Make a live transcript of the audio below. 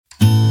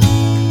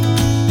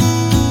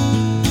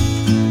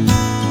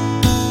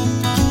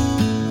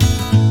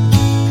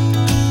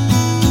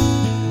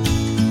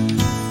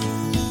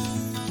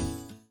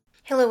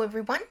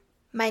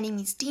My name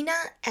is Dina,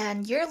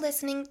 and you're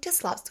listening to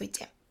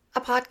𝐒𝐎𝐔𝐍𝐃, a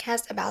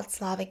podcast about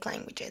Slavic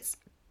languages.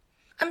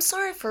 I'm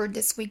sorry for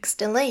this week's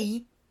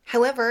delay.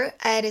 However,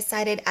 I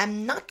decided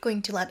I'm not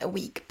going to let a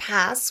week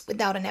pass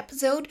without an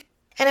episode,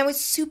 and I was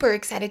super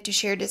excited to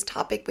share this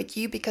topic with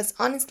you because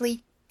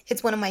honestly,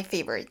 it's one of my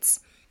favorites,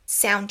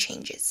 sound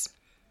changes.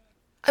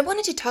 I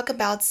wanted to talk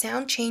about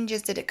sound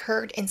changes that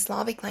occurred in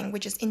Slavic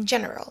languages in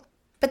general.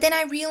 But then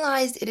I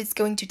realized it is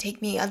going to take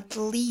me at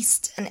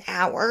least an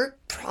hour,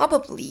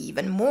 probably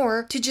even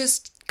more, to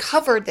just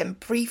cover them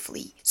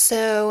briefly.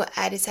 So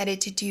I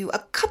decided to do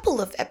a couple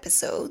of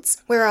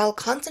episodes where I'll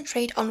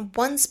concentrate on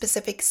one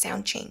specific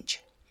sound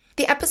change.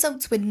 The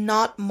episodes would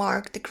not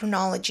mark the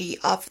chronology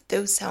of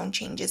those sound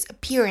changes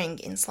appearing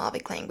in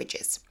Slavic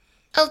languages.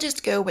 I'll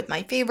just go with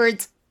my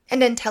favorites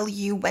and then tell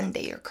you when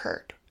they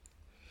occurred.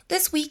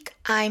 This week,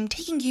 I'm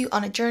taking you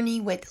on a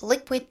journey with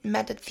liquid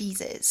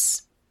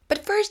metathesis.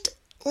 But first,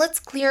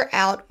 let's clear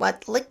out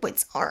what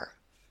liquids are.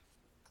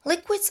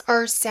 Liquids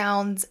are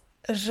sounds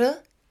r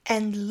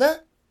and l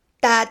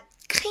that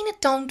kind of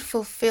don't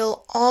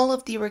fulfill all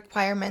of the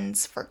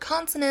requirements for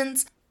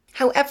consonants,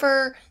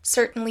 however,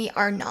 certainly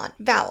are not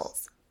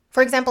vowels.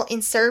 For example,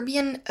 in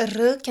Serbian,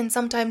 r can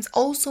sometimes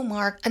also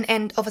mark an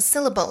end of a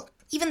syllable,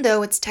 even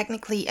though it's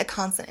technically a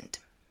consonant.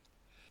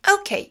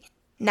 Okay,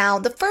 now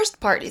the first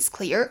part is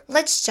clear.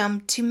 Let's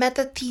jump to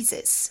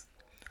metathesis.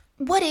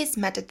 What is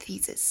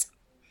metathesis?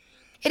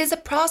 It is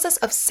a process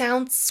of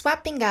sounds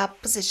swapping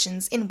out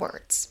positions in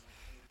words.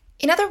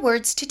 In other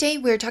words, today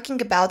we're talking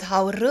about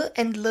how r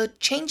and l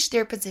changed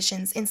their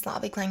positions in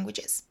Slavic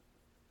languages.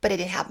 But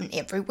did it happen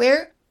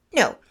everywhere?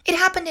 No, it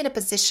happened in a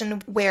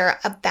position where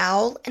a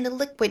vowel and a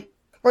liquid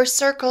were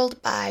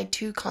circled by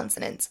two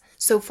consonants.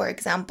 So for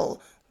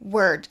example,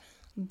 word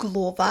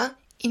głowa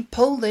in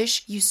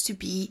Polish used to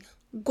be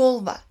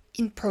golva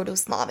in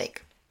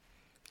Proto-Slavic.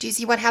 Do you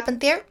see what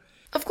happened there?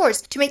 Of course,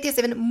 to make this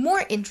even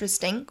more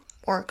interesting,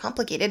 or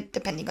complicated,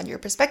 depending on your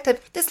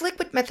perspective, this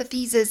liquid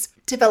metathesis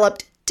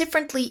developed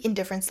differently in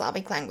different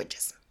Slavic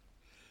languages.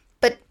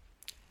 But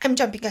I'm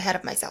jumping ahead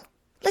of myself.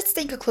 Let's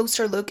take a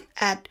closer look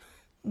at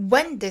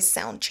when this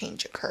sound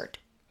change occurred.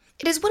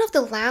 It is one of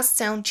the last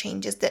sound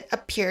changes that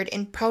appeared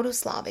in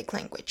Proto-Slavic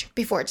language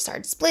before it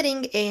started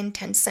splitting in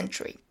 10th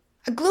century.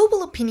 A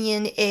global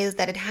opinion is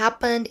that it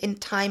happened in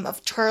time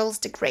of Charles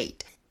the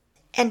Great,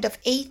 end of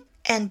 8th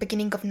and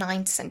beginning of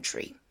 9th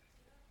century.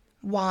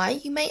 Why,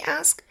 you may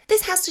ask?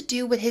 This has to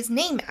do with his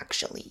name,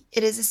 actually.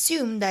 It is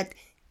assumed that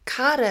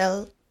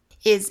Karel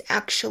is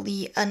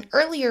actually an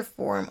earlier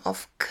form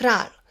of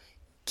král,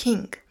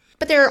 king.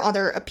 But there are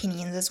other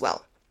opinions as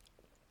well.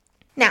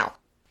 Now,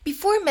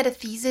 before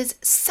metathesis,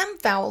 some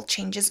vowel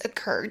changes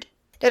occurred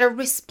that are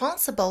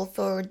responsible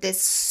for this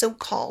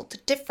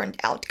so-called different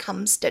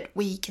outcomes that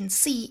we can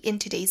see in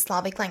today's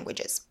Slavic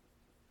languages.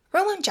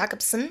 Roman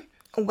Jakobson,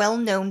 a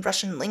well-known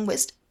Russian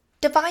linguist,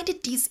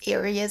 divided these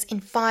areas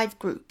in 5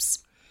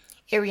 groups.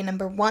 Area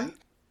number 1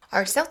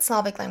 are South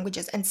Slavic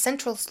languages and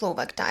Central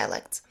Slovak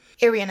dialects.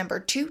 Area number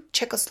 2,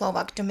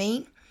 Czechoslovak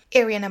domain.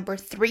 Area number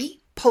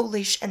 3,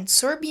 Polish and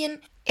Serbian.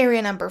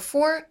 Area number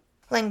 4,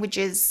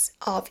 languages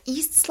of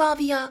East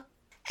Slavia.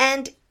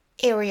 And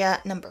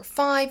area number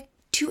 5,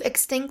 2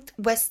 extinct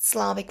West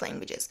Slavic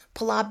languages,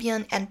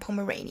 Polabian and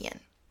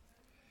Pomeranian.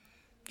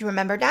 You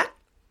remember that?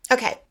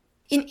 Okay.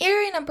 In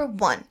area number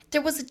 1,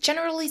 there was a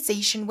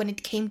generalization when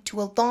it came to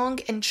a long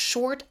and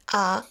short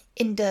a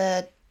in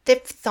the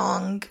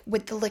diphthong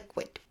with the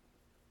liquid.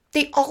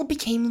 They all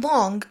became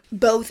long,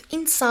 both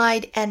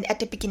inside and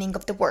at the beginning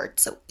of the word,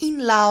 so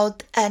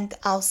inlaut and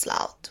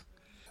auslaut.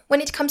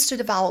 When it comes to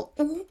the vowel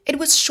u, it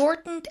was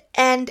shortened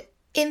and,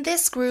 in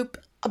this group,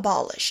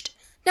 abolished.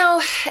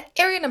 Now,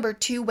 area number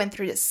 2 went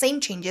through the same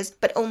changes,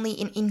 but only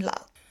in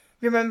inlaut.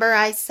 Remember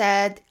I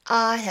said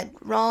a had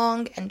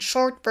long and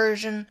short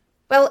version?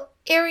 Well,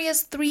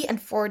 areas 3 and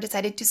 4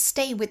 decided to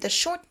stay with the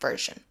short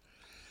version.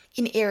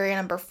 In area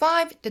number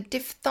 5, the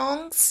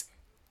diphthongs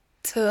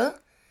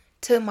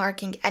t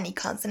marking any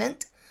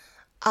consonant,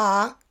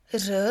 a,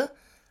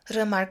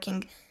 r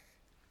marking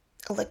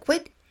a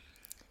liquid,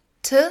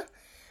 t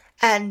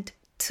and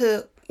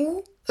t,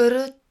 u,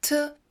 r,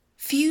 t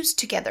fused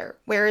together,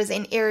 whereas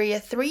in area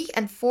 3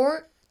 and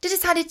 4, they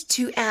decided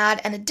to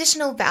add an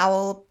additional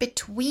vowel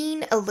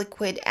between a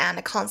liquid and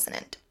a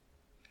consonant.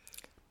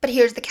 But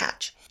here's the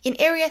catch. In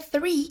area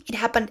 3, it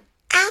happened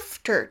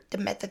after the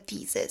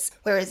metathesis,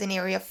 whereas in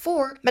area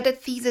 4,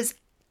 metathesis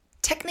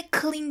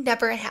technically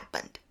never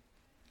happened.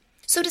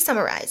 So to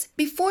summarize,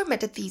 before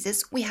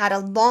metathesis, we had a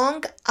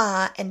long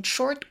a and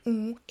short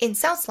u in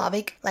South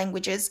Slavic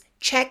languages,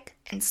 Czech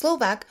and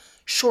Slovak,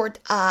 short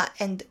a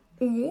and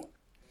u.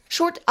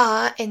 Short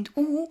a and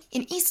u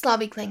in East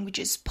Slavic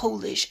languages,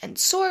 Polish and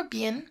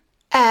Serbian,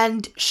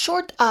 and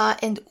short a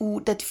and u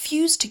that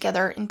fused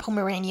together in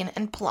Pomeranian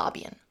and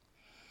Polabian.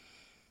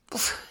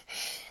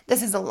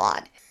 This is a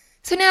lot.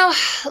 So now,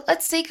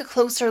 let's take a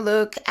closer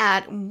look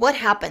at what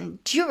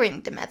happened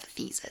during the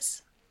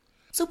metathesis.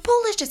 So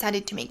Polish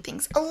decided to make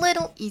things a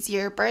little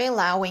easier by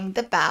allowing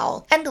the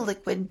vowel and the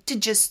liquid to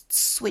just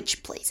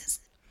switch places.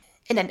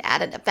 and then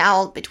added a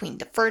vowel between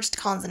the first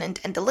consonant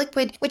and the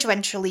liquid, which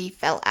eventually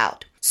fell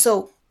out.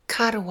 So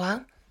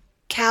karła,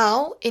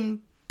 cow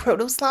in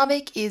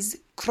Proto-Slavic is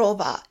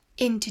krowa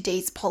in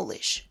today's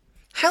Polish.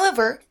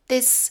 However,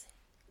 this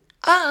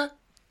a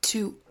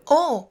to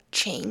o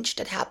change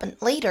that happened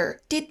later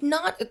did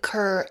not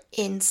occur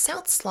in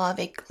South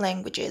Slavic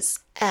languages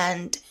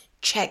and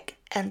Czech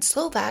and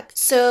Slovak.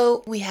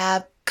 So we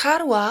have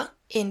karła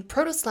in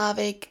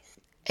Proto-Slavic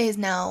is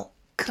now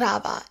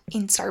krava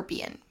in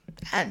Serbian.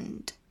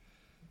 And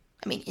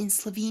in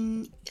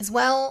Slovene as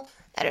well.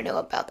 I don't know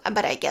about that,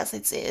 but I guess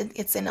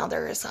it's in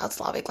other South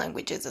Slavic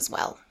languages as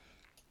well.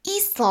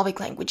 East Slavic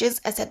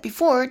languages, as said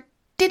before,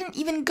 didn't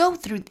even go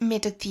through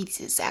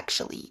metathesis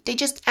actually. They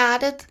just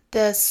added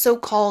the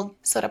so-called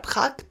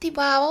𝐒𝐎𝐔𝐃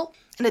vowel,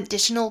 an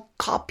additional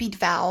copied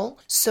vowel,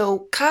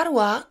 so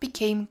karła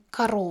became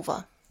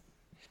karova.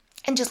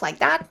 And just like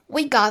that,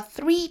 we got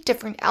 3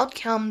 different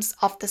outcomes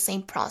of the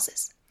same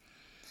process.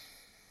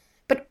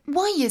 But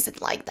why is it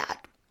like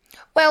that?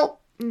 Well,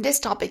 this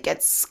topic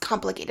gets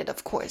complicated,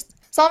 of course.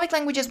 Slavic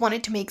languages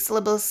wanted to make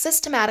syllables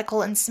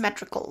systematical and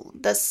symmetrical,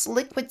 thus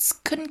liquids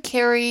couldn't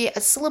carry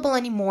a syllable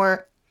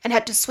anymore and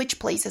had to switch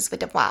places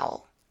with a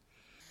vowel.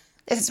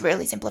 This is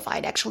really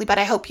simplified actually, but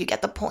I hope you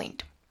get the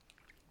point.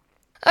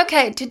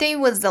 Okay, today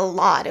was a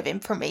lot of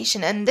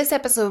information and this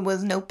episode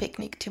was no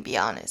picnic to be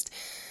honest.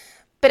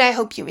 But I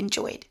hope you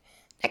enjoyed.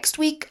 Next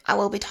week, I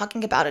will be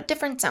talking about a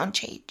different sound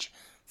change.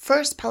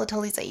 First,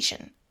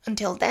 palatalization.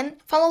 Until then,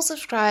 follow,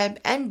 subscribe,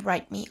 and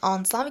write me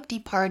on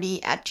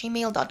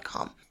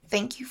slavicdeparty@gmail.com.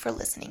 Thank you for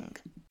listening.